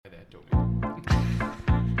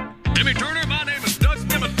Jimmy Turner, my name is Dust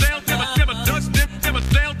Dimmadale,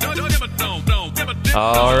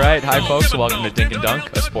 All right. Hi, folks. Welcome to Dink and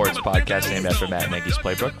Dunk, a sports podcast named after Matt Nagy's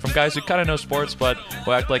playbook. From guys who kind of know sports, but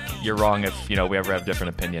will act like you're wrong if, we ever have different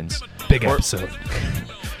opinions. Big episode.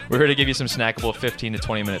 We're here to give you some snackable 15 to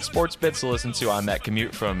 20-minute sports bits to listen to on that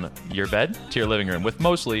commute from your bed to your living room with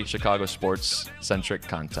mostly Chicago sports-centric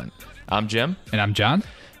content. I'm Jim. And I'm John.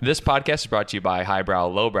 This podcast is brought to you by Highbrow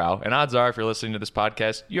Lowbrow, and odds are if you're listening to this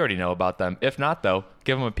podcast, you already know about them. If not, though,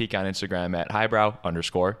 give them a peek on Instagram at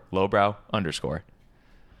highbrow_lowbrow_.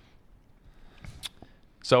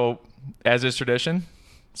 So, as is tradition,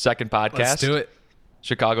 second podcast. Let's do it.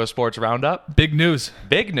 Chicago Sports Roundup. Big news.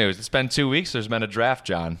 Big news. It's been 2 weeks. There's been a draft,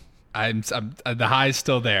 John. I'm the high is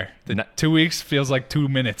still there. 2 weeks feels like 2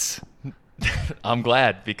 minutes. I'm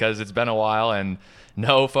glad because it's been a while. And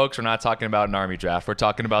no, folks, we're not talking about an Army draft. We're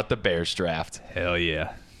talking about the Bears draft. Hell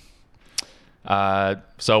yeah.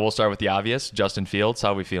 So we'll start with the obvious. Justin Fields,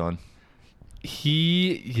 how are we feeling? I'm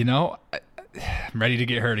ready to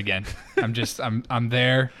get hurt again. I'm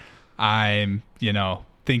there. I'm,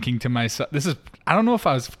 thinking to myself, I don't know if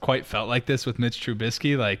I was quite felt like this with Mitch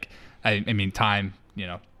Trubisky. Like, I mean, time,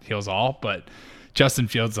 heals all, but Justin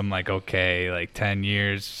Fields, I'm like, okay, like 10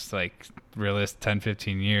 years, like realistic, 10,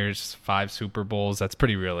 15 years, 5 Super Bowls. That's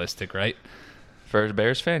pretty realistic, right? For a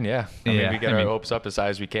Bears fan, yeah. I mean, we get our hopes up as high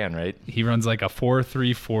as we can, right? He runs like a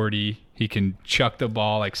 4.3 40. He can chuck the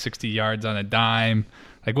ball like 60 yards on a dime.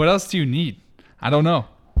 Like, what else do you need? I don't know.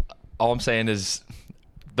 All I'm saying is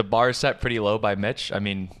the bar is set pretty low by Mitch. I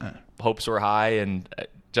mean, hopes were high, and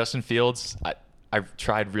Justin Fields, I've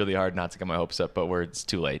tried really hard not to get my hopes up, but it's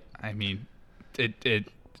too late. I mean,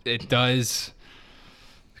 it does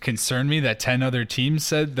concern me that 10 other teams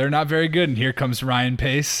said they're not very good, and here comes Ryan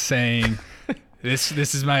Pace saying, "This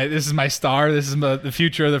is my star. This is the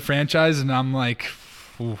future of the franchise," and I'm like,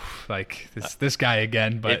 oof, like this guy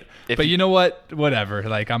again. But you know what? Whatever.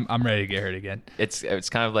 Like I'm ready to get hurt again. It's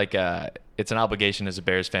kind of like it's an obligation as a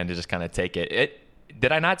Bears fan to just kind of take it.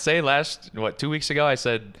 Did I not say 2 weeks ago? I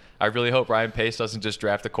said I really hope Ryan Pace doesn't just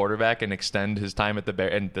draft a quarterback and extend his time at the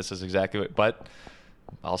Bears. And this is exactly what. But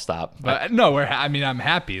I'll stop. But no, I'm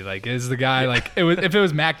happy. Like, is the guy like if it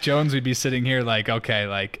was Mac Jones, we'd be sitting here like, okay,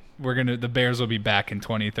 like the Bears will be back in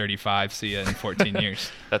 2035. See ya in 14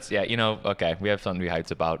 years. That's okay. We have something to be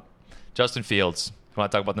hyped about. Justin Fields. You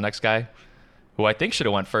want to talk about the next guy? Who I think should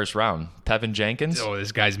have went first round. Tevin Jenkins. Oh,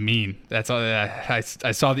 this guy's mean. That's all. I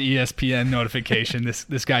saw the ESPN notification.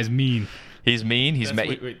 This guy's mean. He's mean.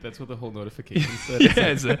 Wait, that's what the whole notification said.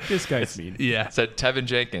 Yeah, this guy's mean. Yeah. It said Tevin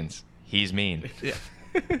Jenkins. He's mean. Yeah.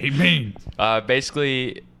 He's mean.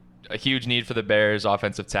 Basically, a huge need for the Bears,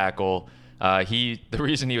 offensive tackle. The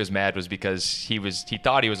reason he was mad was because he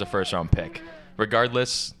thought he was a first round pick.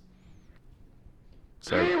 Regardless.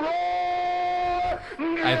 So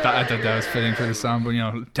I thought that was fitting for the song, but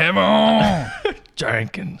Tevin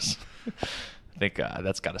Jenkins. I think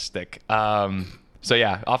that's got to stick. So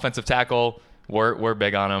yeah, offensive tackle. We're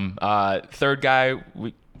big on him. Third guy,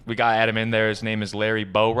 we got Adam in there. His name is Larry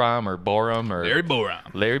Borom.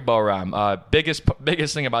 Larry Borom.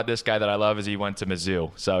 Biggest thing about this guy that I love is he went to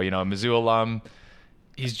Mizzou. So Mizzou alum.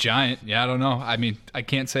 He's giant. Yeah, I don't know. I mean, I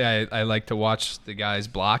can't say I like to watch the guys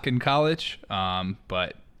block in college,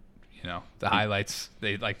 but the highlights,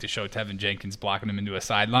 they like to show Tevin Jenkins blocking him into a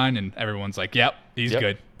sideline, and everyone's like, yep, he's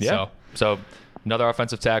good. Yeah. So another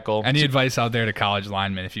offensive tackle. Any advice out there to college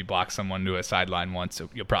linemen? If you block someone to a sideline once,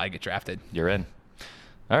 you'll probably get drafted. You're in.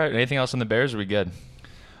 All right. Anything else on the Bears? Are we good?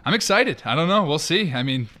 I'm excited. I don't know. We'll see. I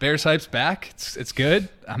mean, Bears hype's back. It's good.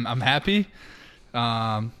 I'm happy.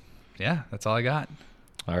 Yeah, that's all I got.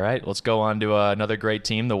 All right. Let's go on to another great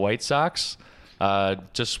team, the White Sox.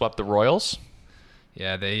 Just swept the Royals.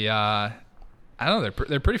 Yeah, they. I don't know.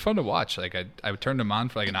 They're pretty fun to watch. Like I turned them on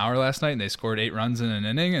for like an hour last night, and they scored 8 runs in an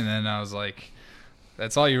inning, and then I was like,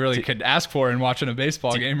 that's all you really could ask for in watching a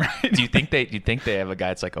baseball game, right? Do you think they have a guy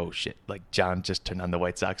that's like, oh shit, like John just turned on the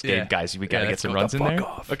White Sox game, guys, we gotta get some runs in there.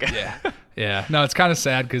 Off. Okay. Yeah. No, it's kind of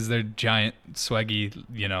sad because they're giant, swaggy,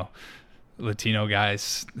 Latino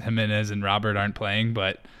guys. Jimenez and Robert aren't playing,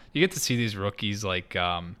 but you get to see these rookies like,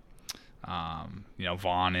 Vaughn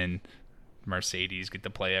and Mercedes get to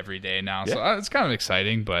play every day now. Yeah. So it's kind of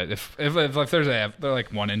exciting. But if they're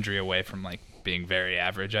like one injury away from like being very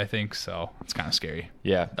average, I think. So it's kind of scary.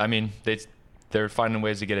 Yeah, I mean they're finding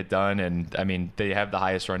ways to get it done, and I mean they have the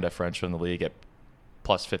highest run differential in the league at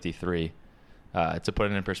plus 53. To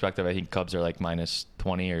put it in perspective, I think Cubs are like minus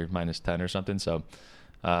 20 or minus 10 or something. So,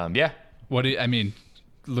 yeah. What do you, I mean,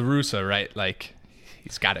 La Russa, right? Like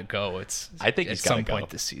he's got to go. I think he's got to go at some point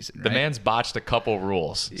this season. Right? The man's botched a couple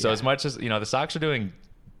rules. Yeah. So as much as the Sox are doing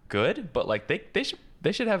good, but like they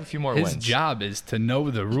should have a few more His wins. job is to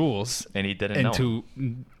know the rules And he didn't and know. to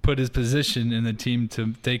put his position in the team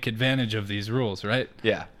to take advantage of these rules, right?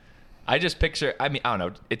 Yeah. I just picture, I mean, I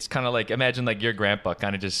don't know. It's kind of like, imagine like your grandpa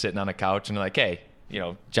kind of just sitting on a couch and like, hey,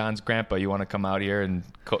 John's grandpa, you want to come out here and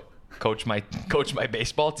coach my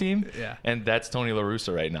baseball team? Yeah. And that's Tony La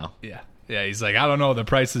Russa right now. Yeah. Yeah, he's like, I don't know, the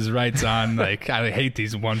Price is Right's on. Like, I hate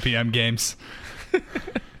these 1 p.m. games.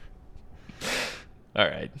 All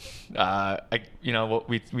right. What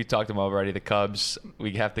we talked about already, the Cubs,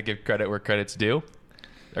 we have to give credit where credit's due.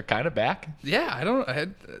 They're kind of back. Yeah,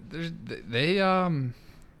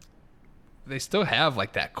 they still have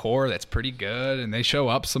like that core that's pretty good, and they show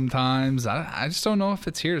up sometimes. I just don't know if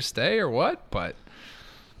it's here to stay or what, but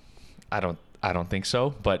I don't think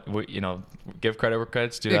so, but give credit where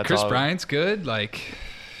credit's due. yeah, That's Chris all. Bryant's good. Like,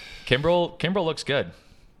 Kimbrel looks good.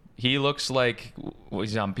 He looks like he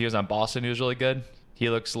was on Boston. He was really good. He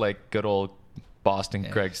looks like good old Boston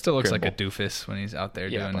Craig. still looks like a Kimbrel. doofus when he's out there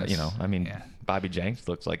Yeah, doing but this. Yeah. Bobby Jenks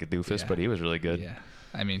looks like a doofus, Yeah. but he was really good. Yeah.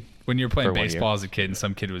 I mean, when you're playing For 1 baseball year. as a kid and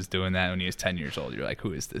some kid was doing that when he was 10 years old, you're like,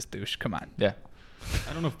 who is this douche? Come on. Yeah.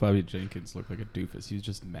 I don't know if Bobby Jenkins looked like a doofus. He was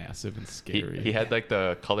just massive and He, scary. he had like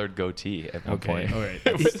the colored goatee at one Okay, point. all right.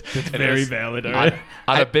 It was- That's and it very was valid. All On, right.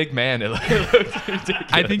 on a big man, it looked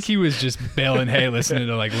ridiculous. I think he was just baling hay listening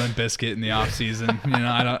to like Limp Bizkit in the off season.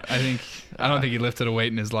 I don't think he lifted a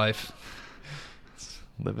weight in his life.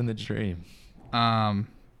 living the dream.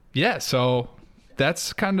 Yeah, so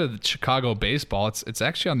that's kind of the Chicago baseball. It's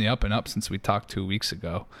actually on the up and up since we talked 2 weeks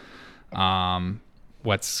ago.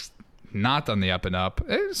 What's not on the up and up,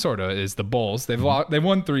 it sort of is the Bulls. They've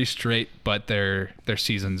won 3 straight, but their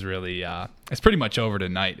season's really it's pretty much over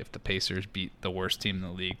tonight if the Pacers beat the worst team in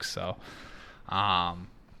the league. So,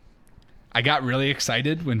 I got really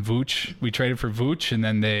excited when we traded for Vooch, and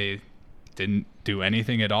then they didn't do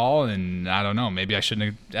anything at all. And I don't know, maybe I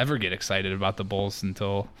shouldn't ever get excited about the Bulls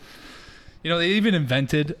until, they even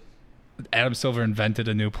Adam Silver invented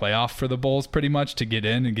a new playoff for the Bulls pretty much to get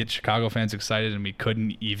in and get Chicago fans excited, and we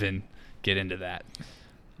couldn't even get into that.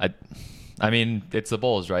 I mean, it's the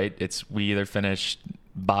Bulls, right? We either finish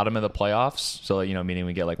bottom of the playoffs, so meaning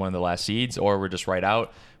we get like one of the last seeds, or we're just right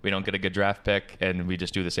out. We don't get a good draft pick, and we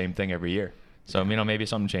just do the same thing every year. So maybe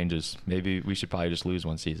something changes. Maybe we should probably just lose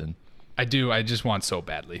one season. I do. I just want so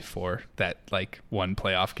badly for that like one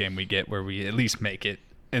playoff game we get where we at least make it,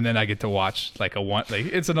 and then I get to watch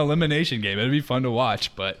it's an elimination game. It'd be fun to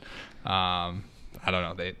watch, but I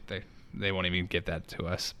don't know. They won't even get that to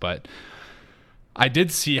us. But I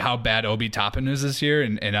did see how bad Obi Toppin is this year,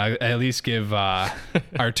 and I at least give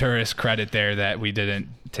Arturis credit there that we didn't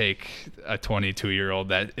take a 22-year-old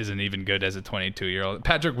that isn't even good as a 22-year-old.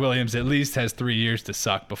 Patrick Williams at least has 3 years to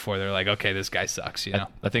suck before they're like, okay, this guy sucks.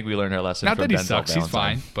 I think we learned our lesson. Not from that he Denzel sucks, he's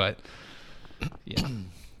Valentine. fine, but yeah.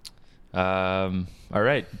 All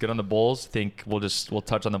right, good on the Bulls. Think we'll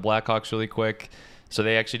touch on the Blackhawks really quick. So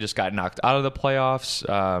they actually just got knocked out of the playoffs.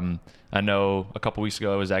 I know a couple weeks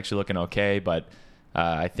ago it was actually looking okay, but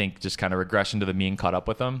I think just kind of regression to the mean caught up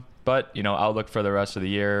with them. But outlook for the rest of the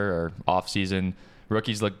year or off season,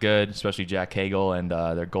 rookies look good, especially Jack Hagel and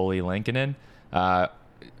their goalie Lankinen.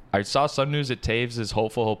 I saw some news that Taves is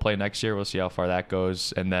hopeful he'll play next year. We'll see how far that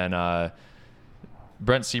goes. And then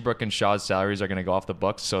Brent Seabrook and Shaw's salaries are going to go off the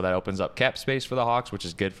books, so that opens up cap space for the Hawks, which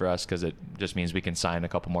is good for us because it just means we can sign a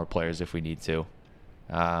couple more players if we need to.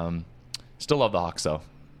 Still love the Hawks, though.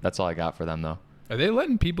 That's all I got for them, though. Are they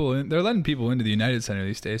letting people in? They're letting people into the United Center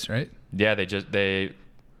these days, right? Yeah,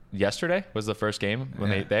 yesterday was the first game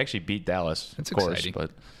when Yeah. they actually beat Dallas. That's of course, exciting.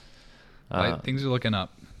 but Things are looking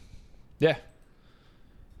up. yeah.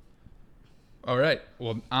 All right.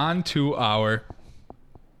 Well, on to our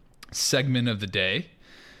segment of the day.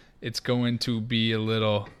 It's going to be a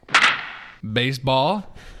little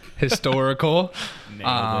baseball, historical.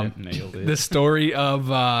 Nailed it. The story of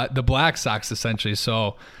the Black Sox, essentially.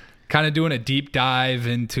 So, kind of doing a deep dive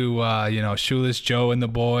into Shoeless Joe and the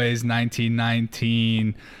boys,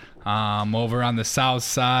 1919. Over on the south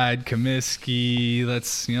side, Comiskey.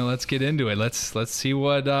 Let's get into it. Let's see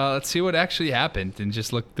what actually happened, and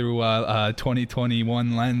just look through a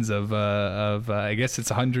 2021 lens of I guess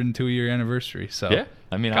it's 102-year anniversary. So Yeah.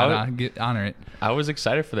 I mean, honor it. I was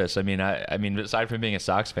excited for this. I mean, aside from being a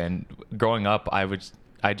Sox fan, growing up,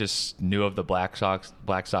 I just knew of the Black Sox.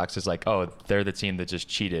 Black Sox as like, oh, they're the team that just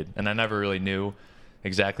cheated, and I never really knew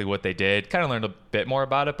exactly what they did. Kind of learned a bit more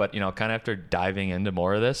about it, but kind of after diving into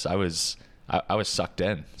more of this, I was I was sucked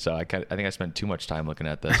in. So I think I spent too much time looking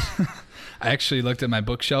at this. I actually looked at my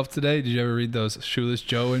bookshelf today. Did you ever read those Shoeless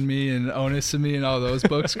Joe and Me and Onus and Me and all those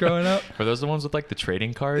books growing up? Were those the ones with like the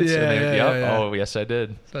trading cards? Yeah, And yeah. Oh, yes, I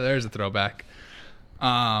did. So there's a throwback.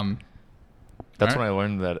 That's All when I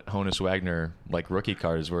learned that Honus Wagner like rookie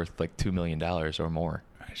card is worth like $2 million or more.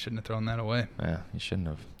 I shouldn't have thrown that away. Yeah, you shouldn't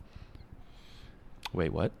have.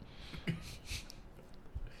 Wait, what?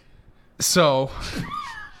 So,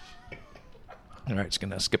 All right, just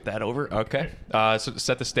gonna skip that over. Okay. So to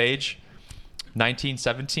set the stage,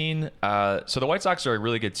 1917. So the White Sox are a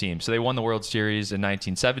really good team. So they won the World Series in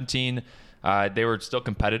 1917. They were still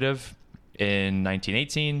competitive in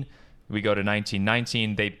 1918. We go to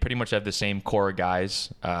 1919. They pretty much have the same core of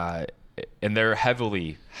guys, and they're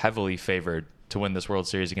heavily favored to win this World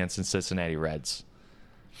Series against the Cincinnati Reds.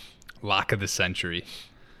 lock of the century.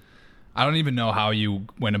 I don't even know how you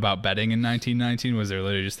went about betting in 1919. Was there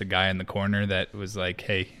literally just a guy in the corner that was like,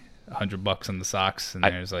 "Hey, $100 on the Sox," and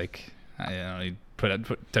there's like, he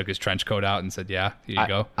took his trench coat out and said, "Yeah, here you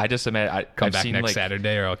go. I just imagine Come I've back seen next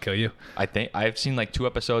Saturday, or I'll kill you." I think I've seen like 2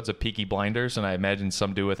 episodes of Peaky Blinders, and I imagine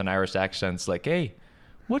some dude with an Irish accent's like, "Hey,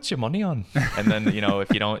 what's your money on?" And then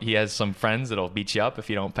if you don't, he has some friends that'll beat you up if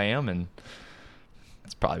you don't pay him, and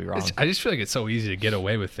it's probably wrong. I just feel like it's so easy to get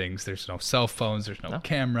away with things. There's no cell phones, there's no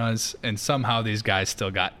cameras, and somehow these guys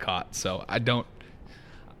still got caught. So I don't.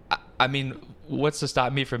 I mean, what's to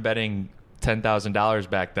stop me from betting $10,000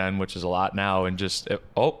 back then, which is a lot now, and just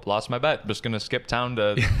lost my bet. Just gonna skip town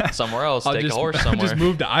to somewhere else, take a horse somewhere. I'll just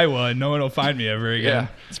move to Iowa, and no one will find me ever again. Yeah,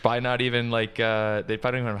 it's probably not even like they probably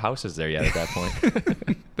don't even have houses there yet at that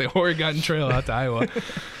point. The Oregon Trail out to Iowa.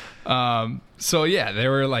 So yeah, they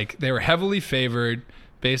were heavily favored.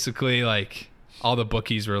 Basically, like all the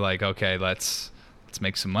bookies were like, okay, let's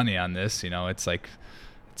make some money on this. It's like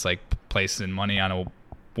placing money on a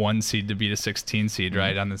 1 seed to beat a 16 seed,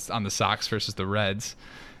 right? On the Sox versus the Reds.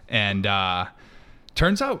 And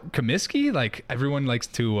turns out Comiskey, like everyone likes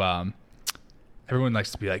to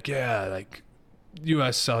be like, yeah, like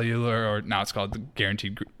US Cellular, or now it's called the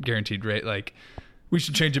guaranteed rate, like we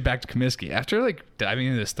should change it back to Comiskey. After like diving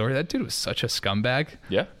into the story, that dude was such a scumbag.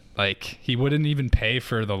 Yeah. Like he wouldn't even pay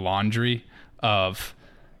for the laundry of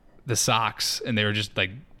the Sox, and they were just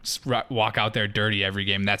like walk out there dirty every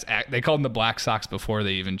game. They called them the Black Sox before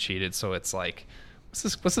they even cheated. So it's like,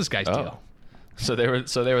 what's this guy's deal? So they were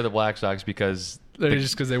the Black Sox because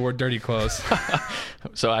they wore dirty clothes.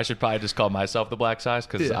 So I should probably just call myself the Black Sox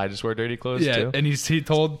because I just wear dirty clothes too. And he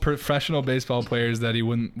told professional baseball players that he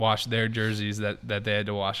wouldn't wash their jerseys, that they had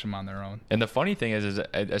to wash them on their own. And the funny thing is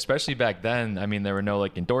especially back then, I mean, there were no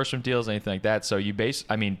like endorsement deals, anything like that. So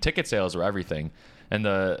ticket sales were everything. And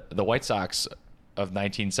the White Sox of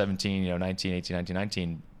 1917, 1918,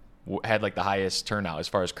 1919 had like the highest turnout as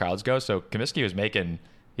far as crowds go. So Comiskey was making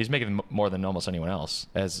more than almost anyone else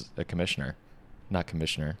as a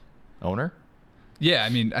owner. Yeah, I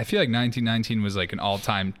mean, I feel like 1919 was like an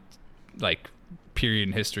all-time like period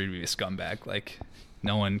in history to be a scumbag. Like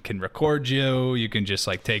no one can record you. You can just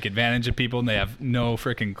like take advantage of people, and they have no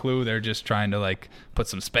freaking clue. They're just trying to like put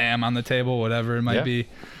some spam on the table, whatever it might be.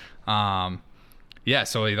 Yeah,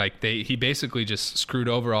 so he basically just screwed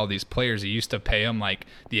over all these players. He used to pay them like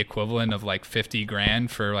the equivalent of like $50,000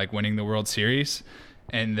 for like winning the World Series,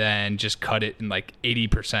 and then just cut it in like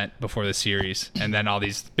 80% before the series. And then all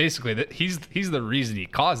these, basically, he's the reason he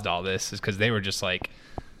caused all this, is because they were just like,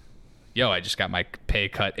 yo, I just got my pay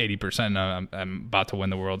cut 80%. I'm about to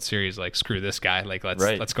win the World Series. Like, screw this guy. Like,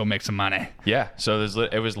 let's go make some money. Yeah. So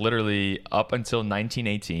it was literally up until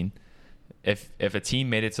 1918. If a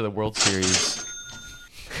team made it to the World Series,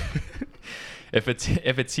 if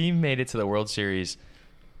a team made it to the World Series,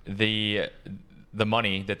 the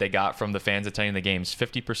money that they got from the fans attending the games,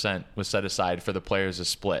 50% was set aside for the players to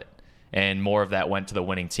split, and more of that went to the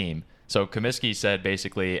winning team. So Comiskey said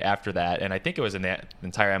basically after that, and I think it was in the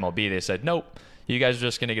entire MLB, they said, nope, you guys are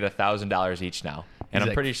just going to get $1,000 each now. And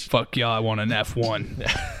I'm pretty sure. Fuck y'all, I want an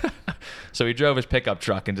F1. So he drove his pickup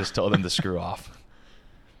truck and just told them to screw off.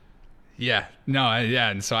 Yeah, no, yeah,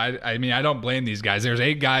 and so I mean, I don't blame these guys. There's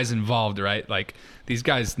 8 guys involved, right? Like these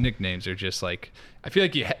guys' nicknames are just like, I feel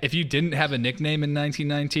like if you didn't have a nickname in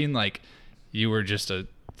 1919, like you were just a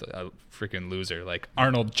freaking loser. Like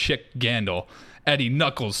Arnold Chick Gandil, Eddie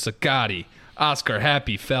Knuckles Sakati, Oscar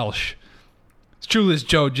Happy Felsch, Shoeless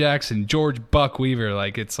Joe Jackson, George Buck Weaver.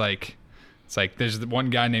 Like it's like there's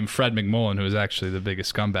one guy named Fred McMullen who is actually the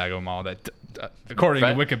biggest scumbag of them all. That according to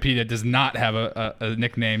Wikipedia does not have a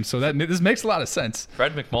nickname. So this makes a lot of sense.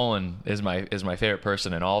 Fred McMullen is my favorite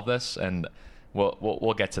person in all of this, and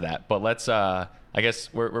we'll get to that. But let's I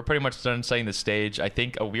guess we're pretty much done setting the stage. I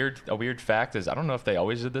think a weird fact is, I don't know if they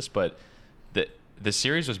always did this, but the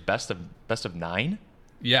series was best of 9,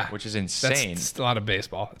 Yeah. which is insane. That's a lot of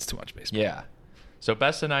baseball. It's too much baseball. Yeah. So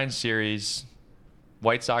best of 9 series,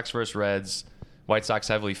 White Sox versus Reds. White Sox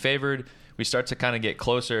heavily favored. We start to kind of get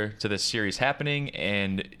closer to this series happening,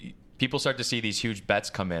 and people start to see these huge bets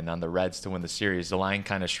come in on the Reds to win the series. The line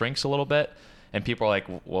kind of shrinks a little bit, and people are like,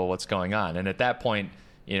 well, what's going on? And at that point,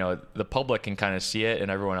 the public can kind of see it, and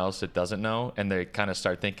everyone else that doesn't know, and they kind of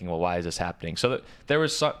start thinking, well, why is this happening? So there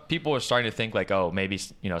was people were starting to think like, oh, maybe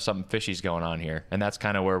something fishy's going on here, and that's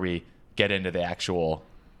kind of where we get into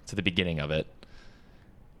the beginning of it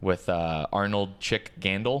with Arnold Chick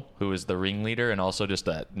Gandil, who is the ringleader and also just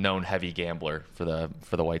a known heavy gambler for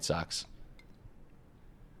the White Sox.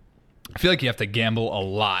 I feel like you have to gamble a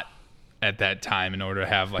lot at that time in order to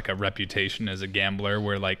have like a reputation as a gambler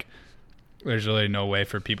where like there's really no way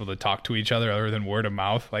for people to talk to each other other than word of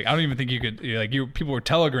mouth. Like, I don't even think you could, people were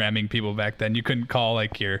telegramming people back then. You couldn't call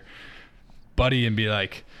like your buddy and be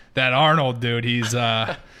like, that Arnold dude, he's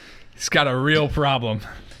got a real problem.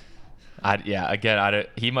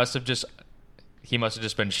 He must have just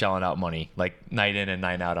been shelling out money like night in and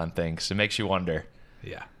night out on things. It makes you wonder.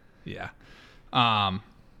 Yeah.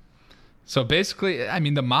 So basically, I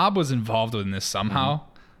mean, the mob was involved in this somehow.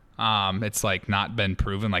 It's like not been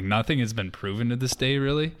proven. Like nothing has been proven to this day,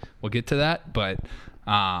 really. We'll get to that. But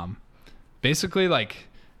basically, like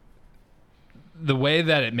the way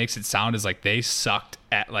that it makes it sound is like they sucked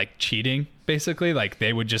at like cheating. Basically, like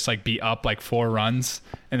they would just like be up like 4 runs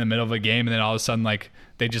in the middle of a game, and then all of a sudden like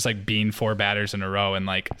they just like bean 4 batters in a row and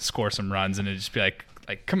like score some runs, and it'd just be like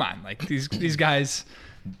come on, like these guys.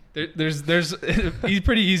 There's a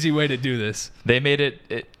pretty easy way to do this. They made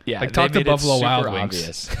it like talk to Buffalo Wild Wings.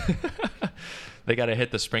 Obvious. They got to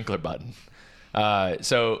hit the sprinkler button.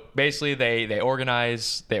 So basically, they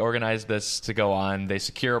organize this to go on. They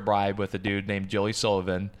secure a bribe with a dude named Joey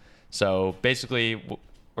Sullivan. So basically,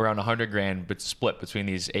 around $100,000, but split between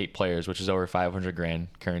these 8 players, which is over $500,000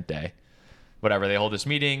 current day. Whatever. They hold this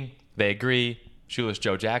meeting. They agree. Shoeless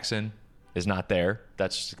Joe Jackson is not there.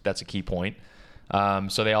 That's a key point.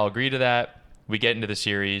 So they all agree to that. We get into the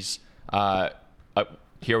series.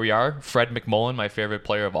 Here we are. Fred McMullen, my favorite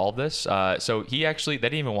player of all of this. So they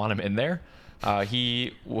didn't even want him in there.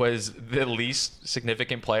 He was the least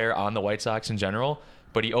significant player on the White Sox in general,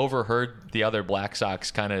 but he overheard the other Black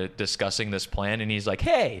Sox kind of discussing this plan, and he's like,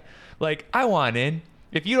 hey, like, I want in.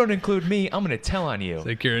 If you don't include me, I'm going to tell on you. It's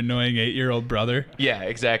like your annoying 8-year-old brother. Yeah,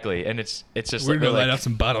 exactly. And it's just we're going to light up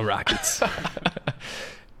some bottle rockets.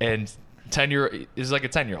 And 10-year is like a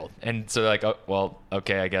 10-year-old, and so like, oh, well,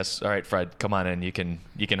 okay, I guess, all right, Fred, come on in. You can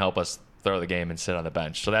help us throw the game and sit on the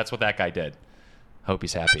bench. So that's what that guy did. Hope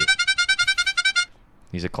he's happy.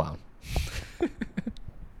 He's a clown.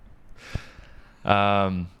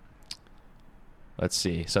 Let's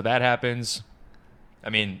see. So that happens. I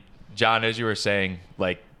mean, John, as you were saying,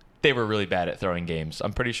 like they were really bad at throwing games.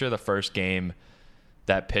 I'm pretty sure the first game,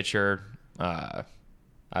 that pitcher.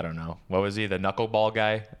 I don't know. What was he? The knuckleball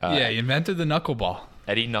guy? Yeah, he invented the knuckleball.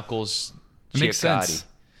 Eddie Knuckles Makes sense.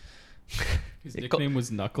 His nickname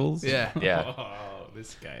was Knuckles? Yeah. Yeah. Oh,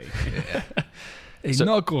 this guy. Hey, So-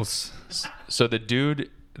 Knuckles. So the dude,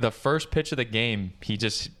 the first pitch of the game,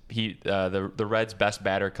 the Reds' best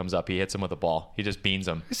batter comes up. He hits him with a ball. He just beans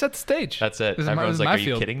him. He set the stage. That's it. This is Everyone's my like, "Are you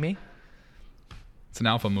field." kidding me?" It's an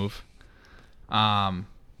alpha move.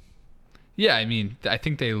 Yeah, I mean, I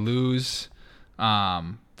think they lose.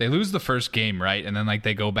 They lose the first game, right? And then like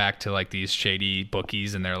they go back to like these shady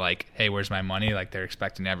bookies, and they're like, "Hey, where's my money?" Like they're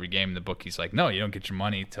expecting every game. And the bookie's like, "No, you don't get your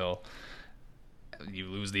money till you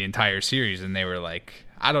lose the entire series." And they were like,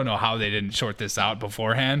 I don't know how they didn't short this out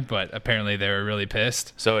beforehand, but apparently they were really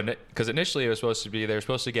pissed. So, because initially they were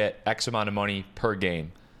supposed to get X amount of money per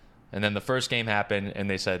game, and then the first game happened, and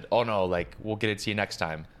they said, "Oh no, like we'll get it to you next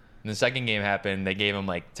time." And the second game happened, they gave them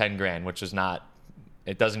like $10,000, which is not,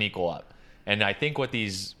 it doesn't equal up. And I think what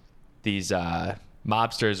these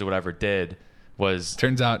mobsters or whatever did was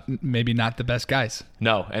Turns out maybe not the best guys.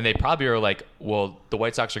 no, and they probably were like, well, the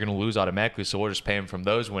White Sox are going to lose automatically, so we'll just pay them from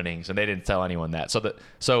those winnings, and they didn't tell anyone that.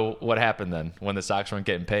 So what happened then when the Sox weren't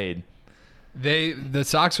getting paid? The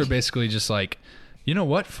Sox were basically just like, you know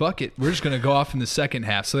what? Fuck it. We're just gonna go off in the second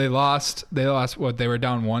half. So they lost what, they were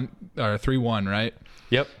down 3-1, right?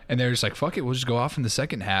 Yep. And they were just like, fuck it, we'll just go off in the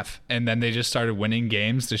second half. And then they just started winning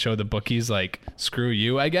games to show the bookies, like, screw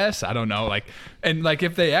you, I guess. I don't know. And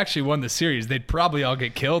if they actually won the series, they'd probably all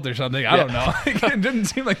get killed or something. I don't know. It didn't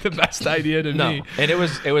seem like the best idea to me. And it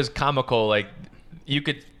was comical. Like, you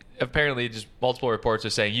could, apparently just multiple reports are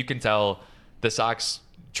saying you can tell the Sox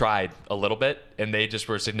tried a little bit, and they just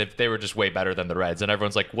were they were just way better than the Reds, and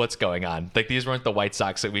everyone's like, what's going on? Like, these weren't the White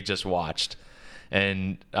Sox that we just watched.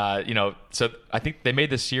 And so I think they made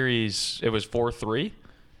the series, it was 4-3,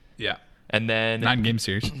 Yeah. and then 9-game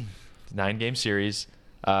series. 9-game series.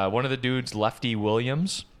 One of the dudes, Lefty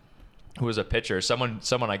Williams, who was a pitcher, someone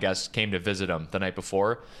I guess came to visit him the night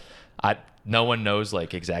before. No one knows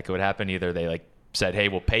like exactly what happened. Either they like said, hey,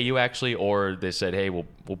 we'll pay you actually, or they said, hey, we'll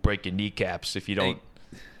break your kneecaps if you don't.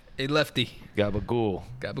 Hey, Lefty. Gabagool.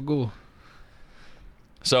 Gabagool.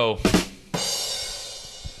 So,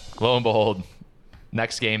 lo and behold,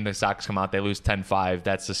 next game, the Sox come out. They lose 10-5.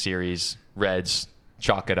 That's the series. Reds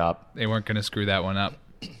chalk it up. They weren't going to screw that one up.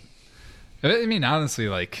 I mean, honestly,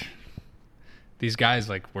 like, these guys,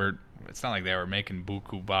 like, it's not like they were making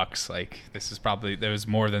buku bucks. Like, this is probably, there was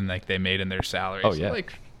more than, like, they made in their salaries. Oh, yeah. So,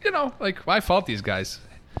 like, like, why fault these guys?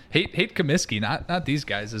 Hate Comiskey, not these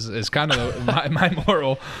guys, is kind of my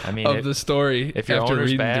moral of the story if your after owner's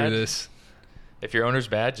reading bad, through this. If your owner's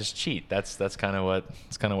bad, just cheat. That's kind of what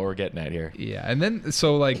we're getting at here. Yeah, and then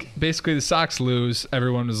so like basically the Sox lose.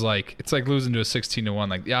 Everyone was like, it's like losing to a 16-1.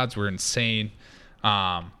 Like the odds were insane.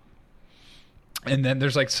 And then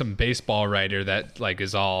there's like some baseball writer that like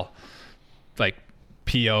is all like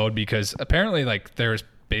PO'd because apparently like there's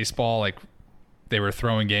baseball like they were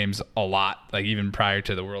throwing games a lot like even prior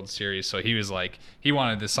to the World Series. So he was like he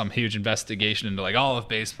wanted some huge investigation into like all of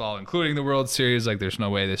baseball, including the World Series. Like there's no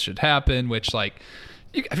way this should happen. Which like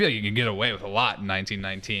I feel like you can get away with a lot in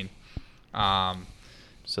 1919.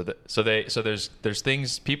 So there's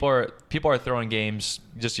things people are throwing games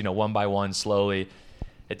just one by one slowly.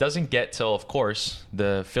 It doesn't get till, of course,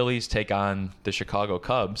 the Phillies take on the Chicago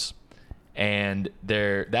Cubs, and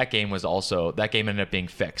that game ended up being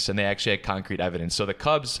fixed, and they actually had concrete evidence. So the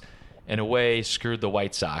Cubs, in a way, screwed the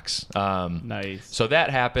White Sox. Nice. So that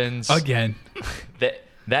happens Again.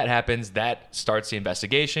 That happens. That starts the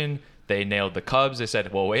investigation. They nailed the Cubs. They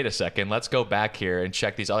said, "Well, wait a second. Let's go back here and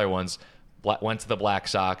check these other ones." Went to the Black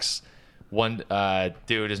Sox. One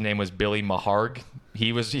dude, his name was Billy Maharg.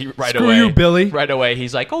 He right Screw away. you, Billy. Right away,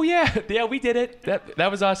 he's like, "Oh yeah, we did it. That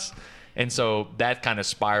was us." And so that kind of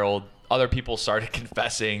spiraled. Other people started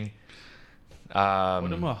confessing. What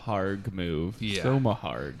a Maharg move. Yeah. So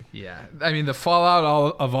Maharg. Yeah, I mean the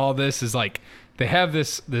fallout of all this is like they have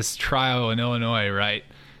this trial in Illinois, right?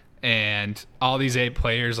 And all these 8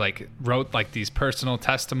 players like wrote like these personal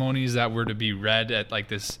testimonies that were to be read at like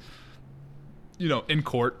this, in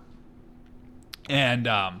court. And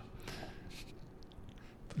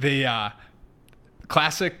the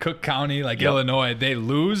classic Cook County, like Illinois, they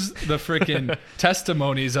lose the freaking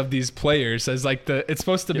testimonies of these players as like it's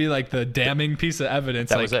supposed to be like the damning piece of evidence.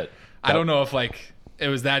 That like, was it. I don't know if like it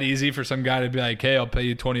was that easy for some guy to be like, hey, I'll pay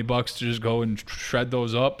you $20 to just go and shred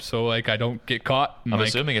those up so like I don't get caught. And, I'm like,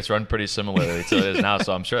 assuming it's run pretty similarly to it is now,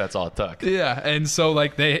 so I'm sure that's all it took. yeah, and so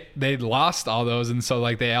like they lost all those, and so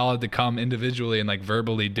like they all had to come individually and like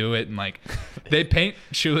verbally do it, and like they paint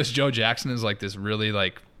Shoeless Joe Jackson as like this really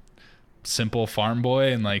like simple farm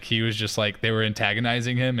boy, and like he was just like they were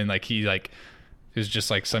antagonizing him, and like he was just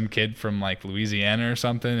like some kid from like Louisiana or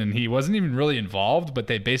something, and he wasn't even really involved, but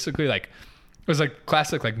they basically like it was like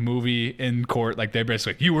classic like movie in court, like they're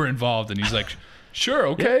basically like, you were involved, and he's like, sure,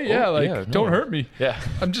 okay, don't hurt me. Yeah.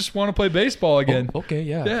 I just want to play baseball again. Oh, okay,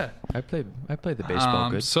 yeah. Yeah. I played the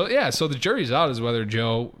baseball good. So the jury's out as whether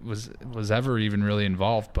Joe was ever even really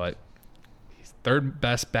involved, but he's 3rd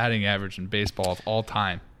best batting average in baseball of all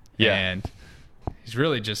time. Yeah. And he's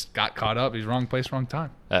really just got caught up. He's wrong place, wrong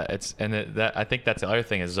time. I think that's the other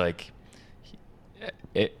thing is like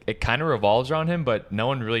it kind of revolves around him, but no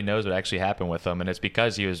one really knows what actually happened with him, and it's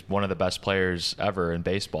because he was one of the best players ever in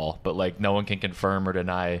baseball, but like no one can confirm or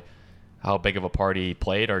deny how big of a part he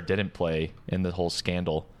played or didn't play in the whole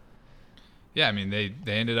scandal. Yeah, I mean they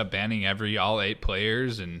ended up banning all 8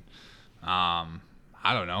 players, and I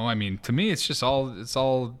don't know. I mean, to me, it's all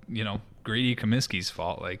greedy Comiskey's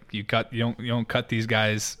fault. Like you don't cut these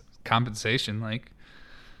guys compensation. Like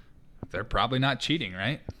they're probably not cheating,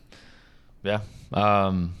 right? Yeah.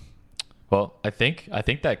 Well, I think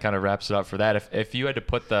that kind of wraps it up for that. If you had to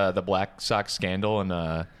put the Black Sox scandal in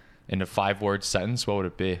a 5-word sentence, what would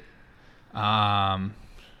it be? I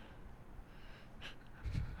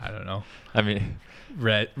don't know. I mean,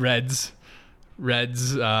 Reds,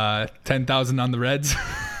 10,000 on the Reds.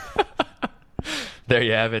 there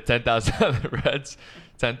you have it. 10,000 on the Reds.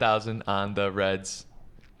 10,000 on the Reds.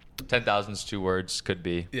 10,000's 2 words. Could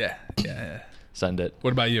be. Yeah. Send it.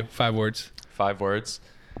 What about you? 5 words. 5 words.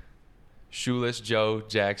 Shoeless Joe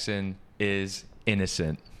Jackson is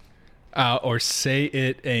innocent. Or say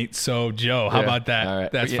it ain't so, Joe. How Yeah. about that? All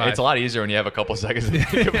right. That's Yeah, fine. it's a lot easier when you have a couple seconds to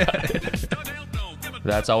think about it.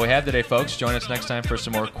 That's all we have today, folks. Join us next time for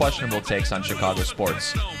some more questionable takes on Chicago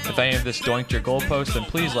sports. If any of this doinked your goalpost, then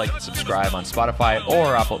please like and subscribe on Spotify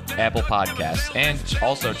or Apple Podcasts. And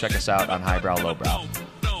also check us out on Highbrow Lowbrow.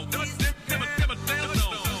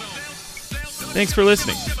 Thanks for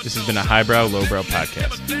listening. This has been a Highbrow Lowbrow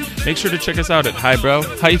podcast. Make sure to check us out at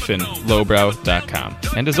highbrow-lowbrow.com.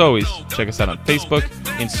 And as always, check us out on Facebook,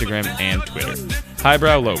 Instagram, and Twitter.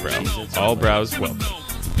 Highbrow Lowbrow. All brows welcome.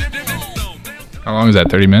 How long is that?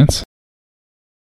 30 minutes?